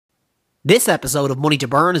This episode of Money to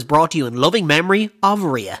Burn is brought to you in loving memory of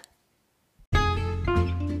Ria.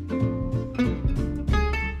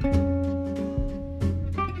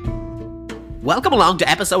 Welcome along to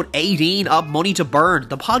episode 18 of Money to Burn,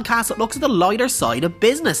 the podcast that looks at the lighter side of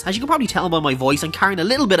business. As you can probably tell by my voice, I'm carrying a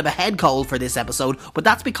little bit of a head cold for this episode, but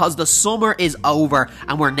that's because the summer is over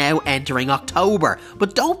and we're now entering October.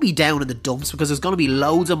 But don't be down in the dumps because there's going to be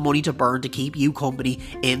loads of money to burn to keep you company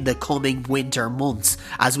in the coming winter months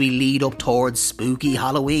as we lead up towards spooky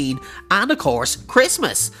Halloween and, of course,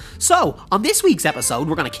 Christmas. So, on this week's episode,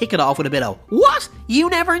 we're going to kick it off with a bit of What?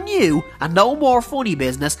 You Never Knew? And no more funny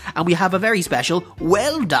business, and we have a very special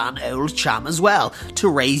well done old chum as well to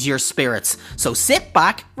raise your spirits. So sit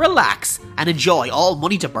back, relax and enjoy all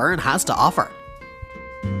Money to Burn has to offer.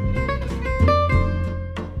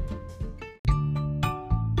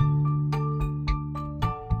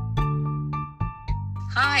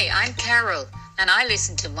 Hi, I'm Carol and I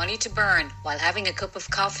listen to Money to Burn while having a cup of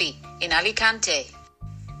coffee in Alicante.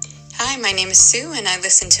 Hi, my name is Sue and I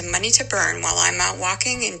listen to Money to Burn while I'm out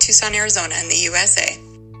walking in Tucson, Arizona in the USA.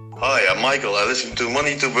 Hi, I'm Michael. I listen to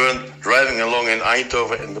Money to Burn driving along in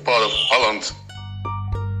Eindhoven in the part of Holland.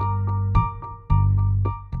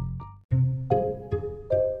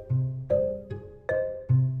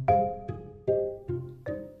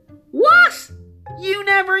 What? You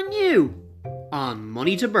never knew? On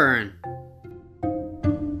Money to Burn.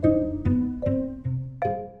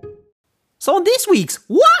 So on this week's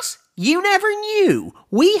What? You Never Knew,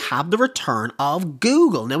 we have the return of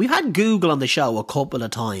Google. Now, we've had Google on the show a couple of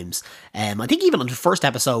times. I think even on the first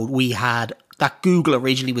episode, we had that Google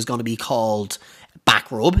originally was going to be called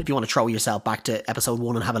Backrub. If you want to throw yourself back to episode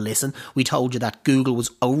 1 and have a listen, we told you that Google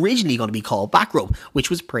was originally going to be called Backrub, which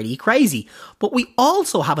was pretty crazy. But we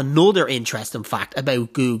also have another interesting fact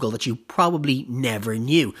about Google that you probably never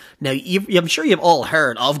knew. Now, I'm sure you've all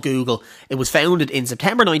heard of Google. It was founded in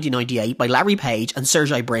September 1998 by Larry Page and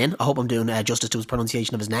Sergey Brin. I hope I'm doing justice to his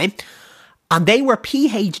pronunciation of his name. And they were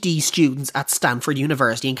PhD students at Stanford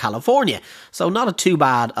University in California. So not a too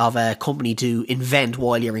bad of a company to invent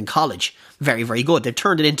while you're in college. Very, very good. They've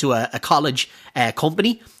turned it into a college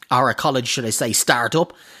company, or a college, should I say,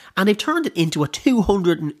 startup. And they've turned it into a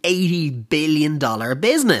 $280 billion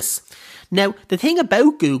business. Now, the thing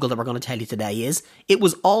about Google that we're going to tell you today is it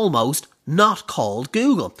was almost not called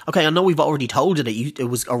Google. Okay, I know we've already told you that it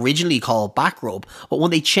was originally called Backrub, but when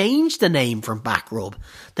they changed the name from Backrub,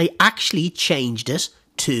 they actually changed it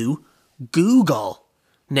to Google.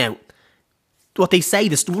 Now, what they say,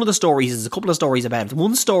 one of the stories is a couple of stories about it.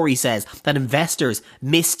 One story says that investors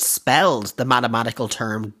misspelled the mathematical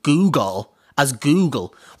term Google as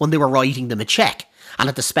Google when they were writing them a check, and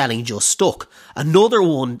that the spelling just stuck. Another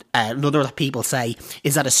that people say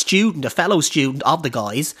is that a fellow student of the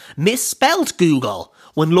guys, misspelt Google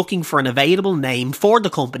when looking for an available name for the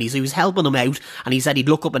company. So he was helping them out and he said he'd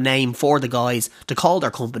look up a name for the guys to call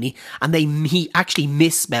their company, and he actually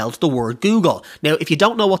misspelled the word Google. Now, if you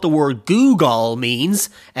don't know what the word Google means,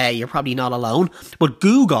 you're probably not alone, but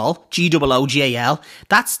Google, Google,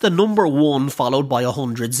 that's the number 1 followed by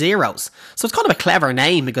 100 zeros. So it's kind of a clever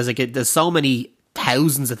name because there's so many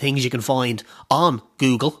thousands of things you can find on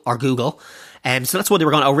Google or Google. So that's what they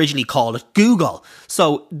were going to originally call it, Google.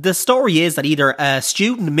 So the story is that either a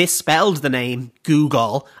student misspelled the name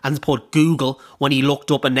Google and put Google when he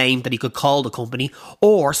looked up a name that he could call the company,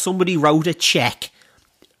 or somebody wrote a check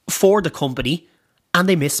for the company and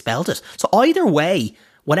they misspelled it. So either way,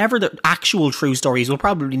 whatever the actual true story is, we'll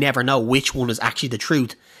probably never know which one is actually the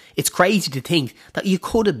truth. It's crazy to think that you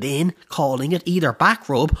could have been calling it either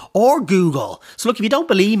Backrub or Google. So look, if you don't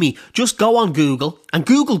believe me, just go on Google and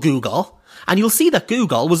Google, and you'll see that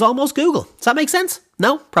Google was almost Google. Does that make sense?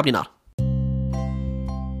 No? Probably not.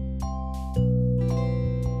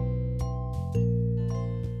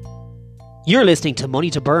 You're listening to Money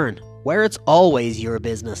to Burn, where it's always your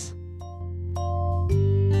business.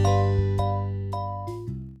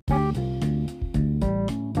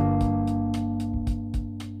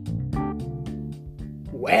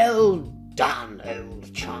 Well done,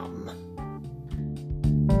 old chum.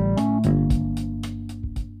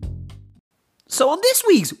 So on this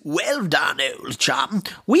week's Well Done Old Chum,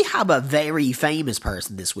 we have a very famous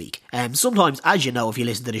person this week. Sometimes, as you know, if you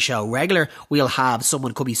listen to the show regular, we'll have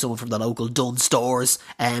could be someone from the local Dunn stores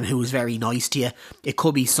who's very nice to you. It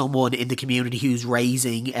could be someone in the community who's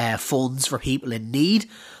raising funds for people in need.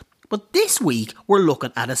 But this week, we're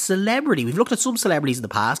looking at a celebrity. We've looked at some celebrities in the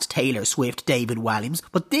past, Taylor Swift, David Walliams,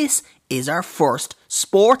 but this is our first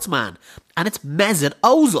sportsman, and it's Mesut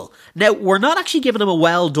Ozil. Now, we're not actually giving him a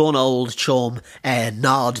well done old chum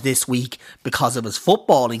nod this week because of his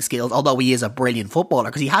footballing skills, although he is a brilliant footballer,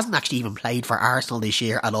 because he hasn't actually even played for Arsenal this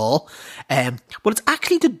year at all. But it's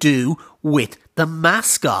actually to do with the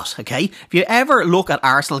mascot, okay? If you ever look at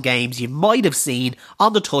Arsenal games, you might have seen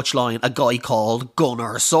on the touchline a guy called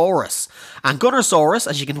Gunnersaurus. And Gunnersaurus,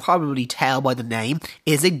 as you can probably tell by the name,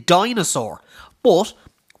 is a dinosaur. But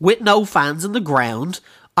with no fans in the ground,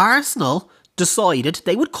 Arsenal decided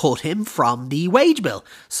they would cut him from the wage bill.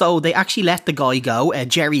 So they actually let the guy go.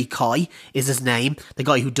 Jerry Kyle is his name, the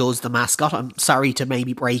guy who does the mascot. I'm sorry to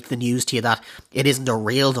maybe break the news to you that it isn't a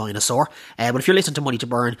real dinosaur. But if you're listening to Money to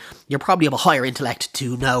Burn, you're probably of a higher intellect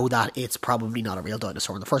to know that it's probably not a real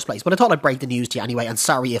dinosaur in the first place. But I thought I'd break the news to you anyway, and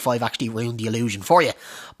sorry if I've actually ruined the illusion for you.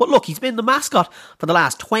 But look, he's been the mascot for the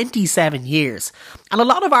last 27 years. And a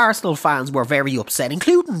lot of Arsenal fans were very upset,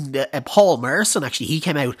 including Paul Merson. Actually, he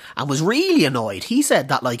came out and was really annoyed. He said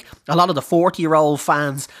that like a lot of the 40-year-old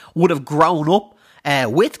fans would have grown up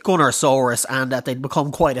with Gunnersaurus and that they'd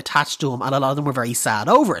become quite attached to him, and a lot of them were very sad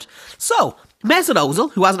over it. So Mesut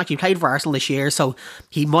Ozil, who hasn't actually played for Arsenal this year, so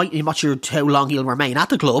I'm not sure how long he'll remain at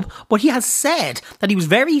the club, but he has said that he was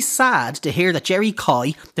very sad to hear that Jerry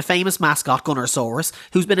Kyle, the famous mascot Gunnersaurus,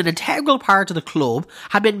 who's been an integral part of the club,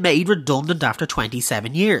 had been made redundant after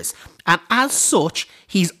 27 years. And as such,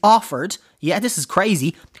 he's offered, yeah, this is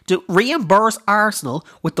crazy, to reimburse Arsenal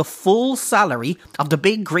with the full salary of the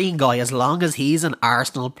big green guy as long as he's an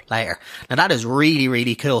Arsenal player. Now that is really,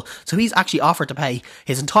 really cool. So he's actually offered to pay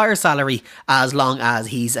his entire salary as long as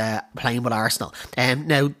he's playing with Arsenal.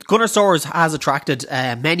 Now, Gunnersaurus has attracted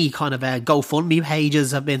many kind of GoFundMe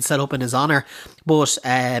pages have been set up in his honour, but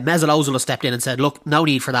Mesut Ozil has stepped in and said, look, no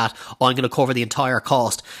need for that, I'm going to cover the entire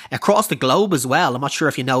cost. Across the globe as well, I'm not sure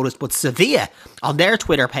if you noticed, but Sevilla, on their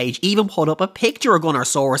Twitter page, even put up a picture of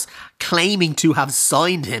Gunnersaurus claiming to have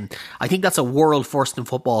signed him. I think that's a world first in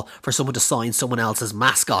football for someone to sign someone else's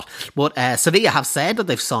mascot. But Sevilla have said that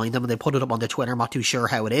they've signed him and they put it up on their Twitter. I'm not too sure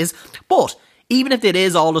how it is. But even if it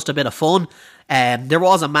is all just a bit of fun, there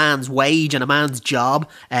was a man's wage and a man's job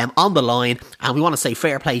on the line, and we want to say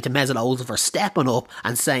fair play to Mesut Ozil for stepping up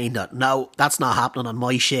and saying that no, that's not happening on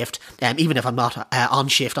my shift. Even if I'm not on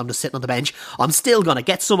shift, I'm just sitting on the bench, I'm still going to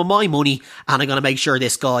get some of my money, and I'm going to make sure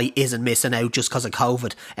this guy isn't missing out just because of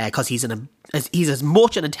COVID, because he's as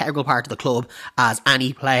much an integral part of the club as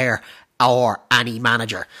any player or any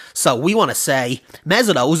manager. So we want to say,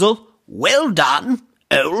 Mesut Ozil, well done,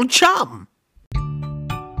 old chum.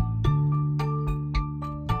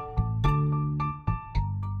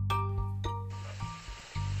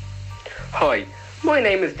 Hi, my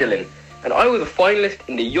name is Dylan, and I was a finalist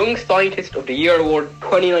in the Young Scientist of the Year Award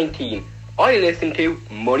 2019. I listen to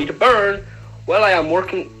Money to Burn while I am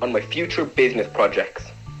working on my future business projects.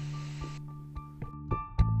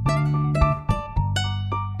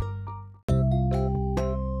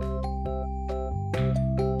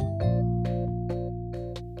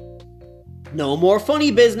 No more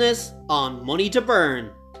funny business on Money to Burn.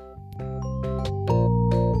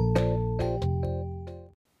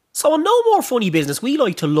 So on No More Funny Business, we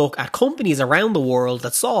like to look at companies around the world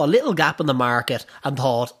that saw a little gap in the market and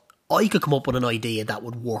thought, I could come up with an idea that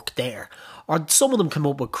would work there. Or some of them come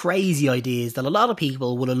up with crazy ideas that a lot of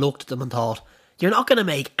people would have looked at them and thought, you're not going to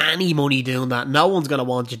make any money doing that, no one's going to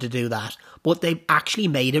want you to do that. But they've actually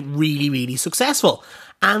made it really, really successful.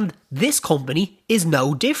 And this company is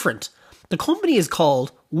no different. The company is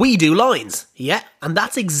called We Do Lines. Yeah, and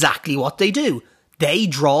that's exactly what they do. They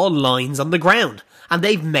draw lines on the ground. And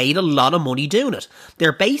they've made a lot of money doing it.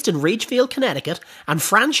 They're based in Ridgefield, Connecticut, and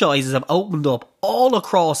franchises have opened up all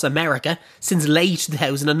across America since late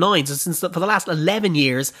 2009. So for the last 11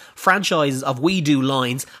 years, franchises of We Do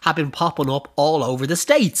Lines have been popping up all over the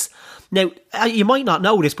States. Now, you might not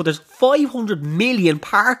know this, but there's 500 million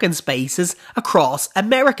parking spaces across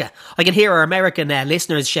America. I can hear our American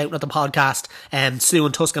listeners shouting at the podcast, Sue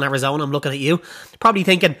in Tucson, Arizona, I'm looking at you, probably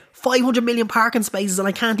thinking, 500 million parking spaces and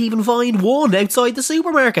I can't even find one outside the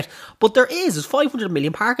supermarket. But there's 500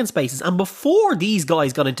 million parking spaces. And before these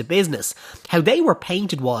guys got into business, how they were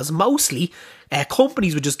painted was mostly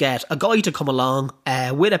companies would just get a guy to come along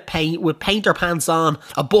with painter pants on,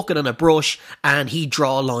 a bucket and a brush, and he'd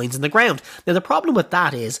draw lines in the ground. Now the problem with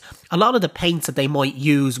that is a lot of the paints that they might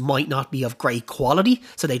use might not be of great quality,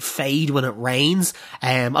 so they'd fade when it rains.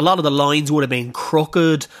 A lot of the lines would have been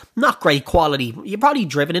crooked, not great quality. You've probably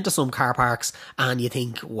driven into some car parks and you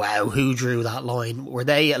think, wow, who drew that line? Were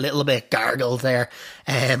they a little bit gargled there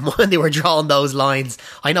when they were drawing those lines?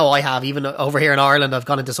 I know I have, even over here in Ireland, I've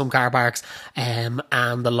gone into some car parks and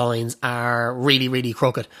the lines are really, really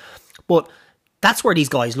crooked. But that's where these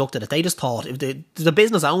guys looked at it. They just thought, if the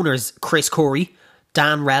business owners, Chris Curry,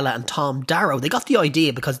 Dan Rella and Tom Darrow, they got the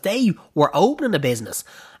idea because they were opening a business,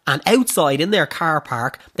 and outside in their car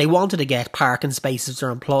park they wanted to get parking spaces for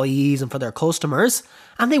their employees and for their customers,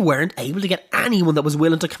 and they weren't able to get anyone that was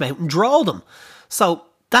willing to come out and draw them. So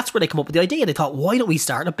that's where they come up with the idea. They thought, why don't we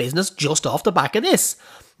start a business just off the back of this?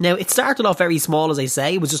 Now, it started off very small, as I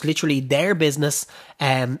say. It was just literally their business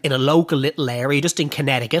in a local little area, just in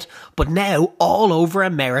Connecticut. But now, all over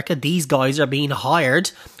America, these guys are being hired,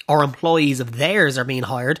 or employees of theirs are being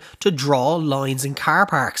hired, to draw lines in car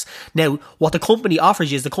parks. Now, what the company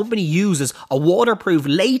offers you is the company uses a waterproof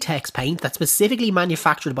latex paint that's specifically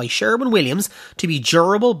manufactured by Sherwin-Williams to be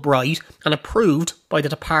durable, bright, and approved by the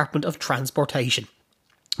Department of Transportation.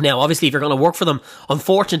 Now, obviously, if you're going to work for them,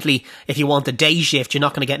 unfortunately, if you want a day shift, you're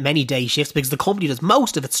not going to get many day shifts because the company does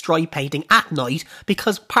most of its stripe painting at night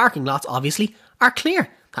because parking lots, obviously, are clear.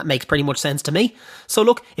 That makes pretty much sense to me. So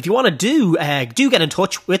look, if you want to do get in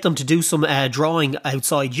touch with them to do some drawing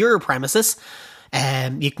outside your premises,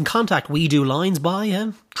 you can contact We Do Lines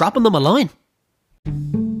by dropping them a line.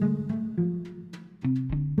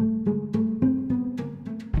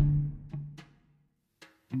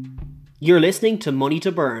 You're listening to Money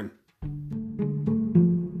to Burn.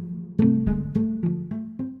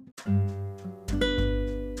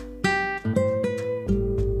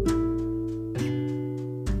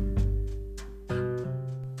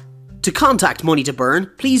 To contact Money to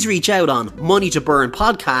Burn, please reach out on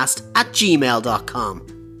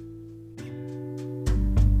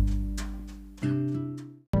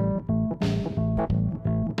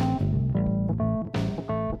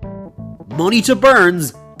Money to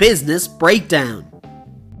Burn's Business Breakdown.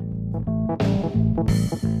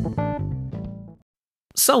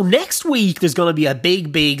 So next week there's going to be a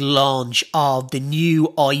big launch of the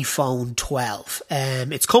new iPhone 12.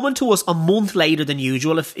 It's coming to us a month later than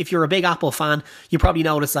usual. If you're a big Apple fan, you probably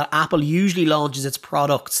noticed that Apple usually launches its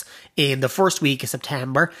products in the first week of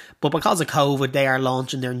September, but because of COVID they are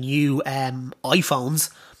launching their new iPhones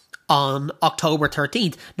on October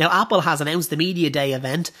 13th. Now, Apple has announced the Media Day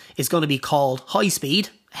event is going to be called High Speed,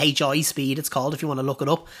 HI Speed it's called if you want to look it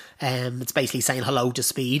up. It's basically saying hello to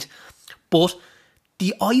speed. But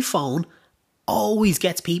the iPhone always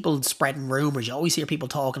gets people spreading rumours. You always hear people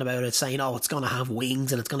talking about it, saying, oh, it's going to have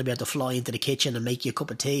wings and it's going to be able to fly into the kitchen and make you a cup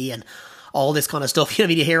of tea and all this kind of stuff. You know, I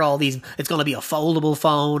mean, you hear all these, it's going to be a foldable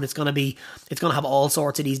phone, it's going to have all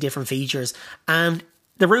sorts of these different features, and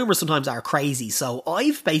the rumours sometimes are crazy. So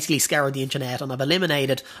I've basically scoured the internet and I've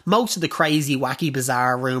eliminated most of the crazy, wacky,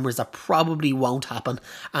 bizarre rumours that probably won't happen,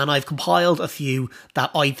 and I've compiled a few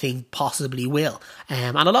that I think possibly will,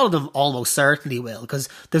 and a lot of them almost certainly will, because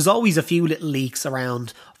there's always a few little leaks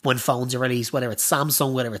around when phones are released, whether it's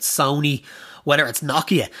Samsung, whether it's Sony, whether it's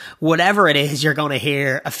Nokia, whatever it is, you're going to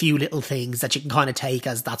hear a few little things that you can kind of take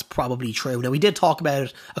as that's probably true. Now, we did talk about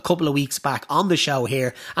it a couple of weeks back on the show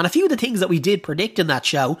here, and a few of the things that we did predict in that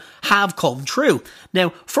show have come true.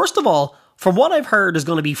 Now, first of all, from what I've heard, there's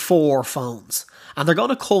going to be 4 phones. And they're going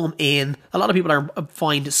to come in, a lot of people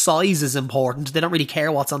find size is important. They don't really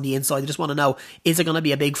care what's on the inside. They just want to know, is it going to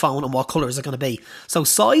be a big phone and what colour is it going to be? So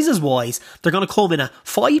sizes wise, they're going to come in a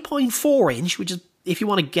 5.4 inch, which is, if you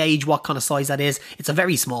want to gauge what kind of size that is, it's a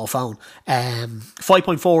very small phone.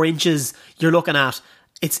 5.4 inches, you're looking at,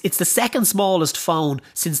 it's the second smallest phone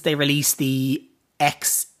since they released the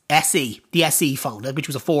the SE phone, which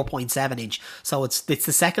was a 4.7 inch. So it's the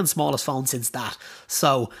second smallest phone since that.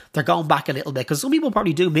 So they're going back a little bit, because some people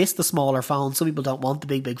probably do miss the smaller phones. Some people don't want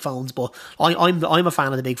the big phones, but I'm a fan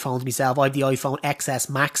of the big phones myself. I have the iPhone XS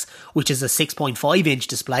Max, which is a 6.5 inch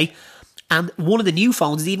display. And one of the new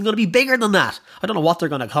phones is even going to be bigger than that. I don't know what they're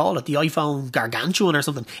going to call it, the iPhone Gargantuan or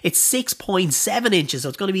something. It's 6.7 inches, so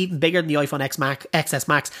it's going to be even bigger than the iPhone XS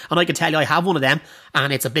Max. And I can tell you, I have one of them,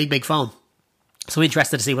 and it's a big phone. So I'm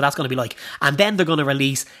interested to see what that's going to be like. And then they're going to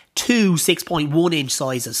release 2 6.1 inch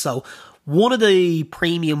sizes. So one of the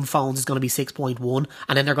premium phones is going to be 6.1,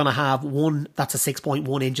 and then they're going to have one that's a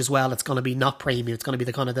 6.1 inch as well. It's going to be not premium. It's going to be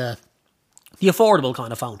the kind of the the affordable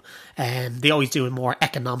kind of phone. They always do a more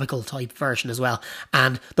economical type version as well.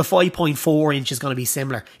 And the 5.4 inch is going to be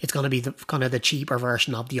similar. It's going to be the kind of the cheaper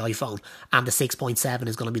version of the iPhone. And the 6.7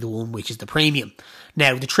 is going to be the one which is the premium.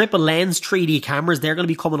 Now, the triple lens 3D cameras, they're going to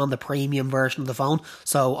be coming on the premium version of the phone.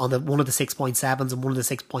 So on one of the 6.7s and one of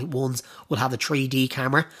the 6.1s will have the 3D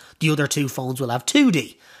camera. The other two phones will have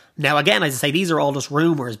 2D. Now, again, as I say, these are all just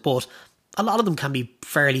rumours, but a lot of them can be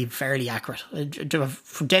fairly accurate.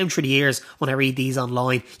 From down through the years, when I read these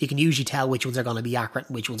online, you can usually tell which ones are going to be accurate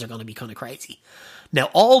and which ones are going to be kind of crazy. Now,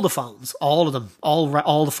 all the phones, all of them,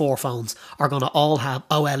 all the 4 phones are going to all have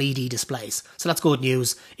OLED displays. So that's good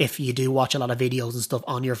news if you do watch a lot of videos and stuff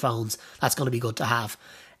on your phones. That's going to be good to have.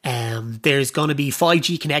 There's going to be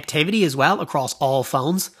 5G connectivity as well across all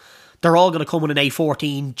phones. They're all going to come with an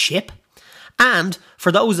A14 chip. And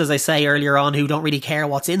for those, as I say earlier on, who don't really care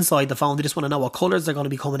what's inside the phone, they just want to know what colours they're going to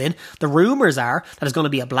be coming in. The rumours are that it's going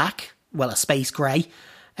to be a black, well, a space grey,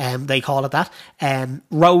 they call it that.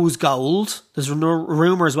 Rose gold. There's a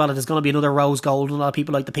rumour as well that there's going to be another rose gold, and a lot of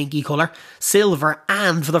people like the pinky colour. Silver,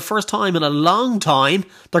 and for the first time in a long time,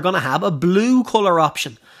 they're going to have a blue colour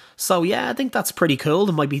option. So yeah, I think that's pretty cool.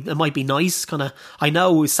 It might be nice. I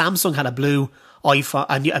know Samsung had a blue iPhone,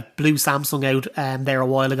 a blue Samsung out there a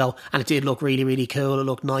while ago, and it did look really, really cool. It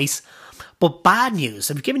looked nice. But bad news,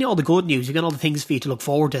 I've given you all the good news, you've got all the things for you to look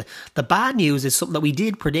forward to. The bad news is something that we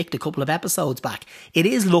did predict a couple of episodes back. It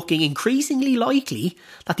is looking increasingly likely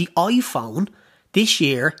that the iPhone this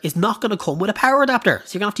year is not going to come with a power adapter.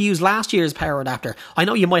 So you're going to have to use last year's power adapter. I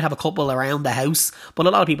know you might have a couple around the house, but a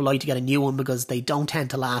lot of people like to get a new one because they don't tend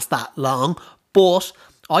to last that long. But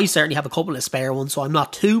I certainly have a couple of spare ones, so I'm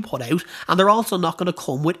not too put out. And they're also not going to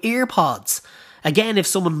come with AirPods. Again,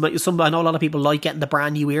 I know a lot of people like getting the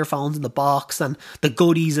brand new earphones in the box and the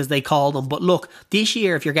goodies as they call them. But look, this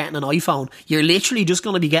year, if you're getting an iPhone, you're literally just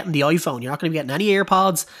going to be getting the iPhone. You're not going to be getting any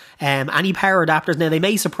AirPods, any power adapters. Now, they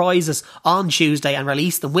may surprise us on Tuesday and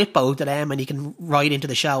release them with both of them, and you can write into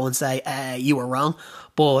the show and say, you were wrong.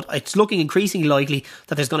 But it's looking increasingly likely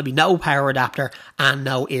that there's going to be no power adapter and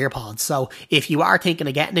no AirPods. So if you are thinking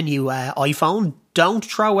of getting a new iPhone, don't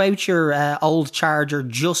throw out your old charger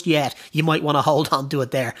just yet. You might want to hold on to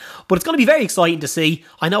it there. But it's going to be very exciting to see.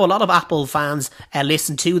 I know a lot of Apple fans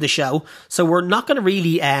listen to the show, so we're not going to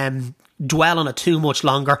really dwell on it too much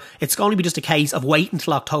longer. It's going to be just a case of waiting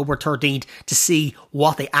until October 13th to see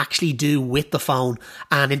what they actually do with the phone.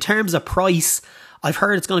 And in terms of price, I've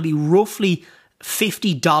heard it's going to be roughly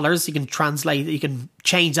 $50. You can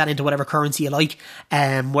change that into whatever currency you like,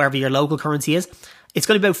 wherever your local currency is. It's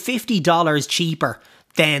going to be about $50 cheaper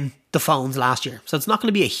than the phones last year. So it's not going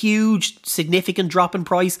to be a huge, significant drop in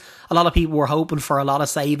price. A lot of people were hoping for a lot of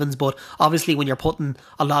savings, but obviously when you're putting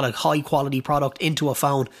a lot of high quality product into a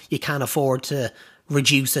phone, you can't afford to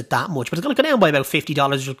reduce it that much. But it's going to go down by about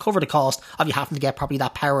 $50, which will cover the cost of you having to get probably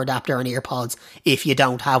that power adapter and AirPods if you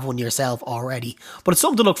don't have one yourself already. But it's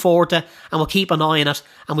something to look forward to, and we'll keep an eye on it,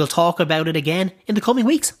 and we'll talk about it again in the coming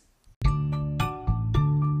weeks.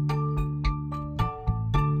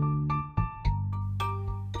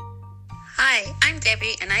 Hi, I'm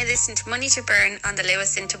Debbie and I listen to Money to Burn on the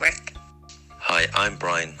Lewis Into Work. Hi, I'm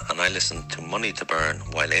Brian and I listen to Money to Burn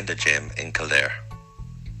while in the gym in Kildare.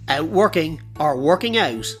 Out working or working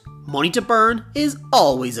out, Money to Burn is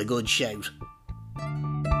always a good shout.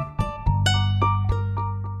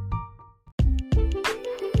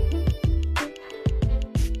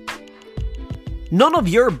 None of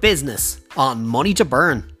your business on Money to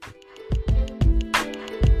Burn.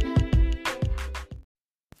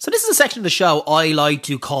 So this is a section of the show I like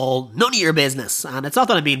to call None of Your Business. And it's not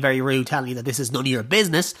that I'm being very rude telling you that this is none of your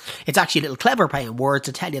business. It's actually a little clever play on words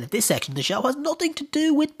to tell you that this section of the show has nothing to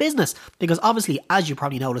do with business. Because obviously, as you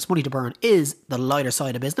probably noticed, Money to Burn is the lighter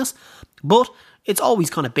side of business. But it's always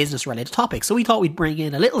kind of business related topics. So we thought we'd bring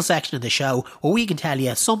in a little section of the show where we can tell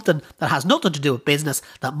you something that has nothing to do with business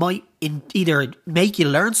that might either make you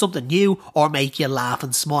learn something new or make you laugh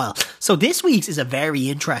and smile. So this week's is a very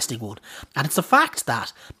interesting one. And it's the fact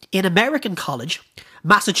that in American college,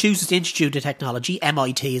 Massachusetts Institute of Technology,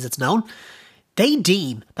 MIT as it's known, they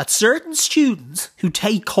deem that certain students who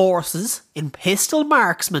take courses in pistol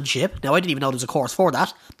marksmanship, now I didn't even know there was a course for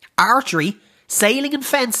that, archery, sailing and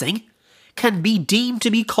fencing, can be deemed to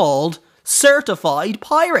be called certified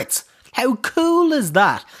pirates. How cool is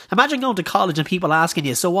that? Imagine going to college and people asking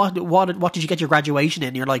you, so what did you get your graduation in?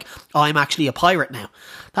 And you're like, oh, I'm actually a pirate now.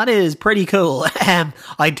 That is pretty cool.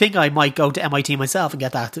 I think I might go to MIT myself and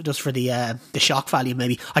get that just for the shock value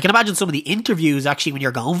maybe. I can imagine some of the interviews actually when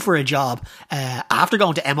you're going for a job after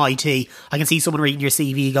going to MIT. I can see someone reading your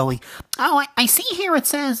CV going, oh, I see here it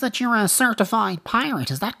says that you're a certified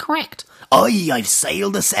pirate. Is that correct? I've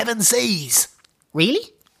sailed the 7 seas.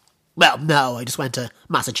 Really? Well, no, I just went to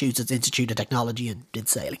Massachusetts Institute of Technology and did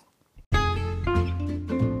sailing.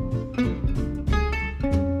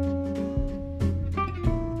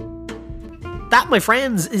 That, my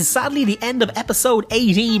friends, is sadly the end of episode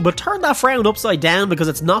 18, but turn that frown upside down because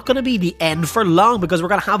it's not going to be the end for long, because we're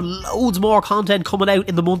going to have loads more content coming out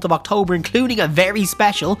in the month of October, including a very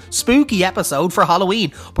special spooky episode for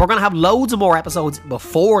Halloween. But we're going to have loads of more episodes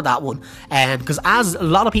before that one, because as a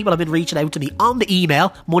lot of people have been reaching out to me on the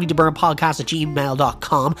email,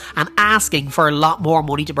 moneytoburnpodcast@gmail.com, and asking for a lot more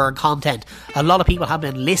Money to Burn content. A lot of people have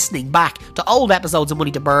been listening back to old episodes of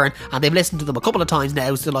Money to Burn, and they've listened to them a couple of times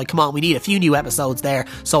now, so they're like, come on, we need a few new episodes there.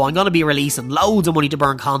 So I'm going to be releasing loads of Money to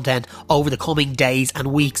Burn content over the coming days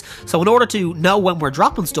and weeks. So in order to know when we're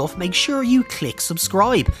dropping stuff, make sure you click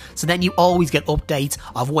subscribe, so then you always get updates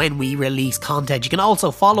of when we release content. You can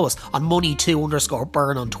also follow us on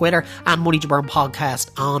Money2_Burn on Twitter and Money to Burn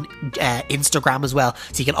Podcast on Instagram as well,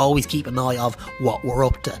 so you can always keep an eye of what we're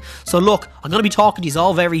up to. So look, I'm going to be talking to you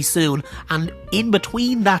all very soon, and in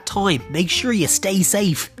between that time, make sure you stay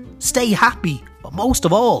safe, stay happy, but most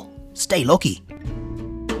of all, stay lucky.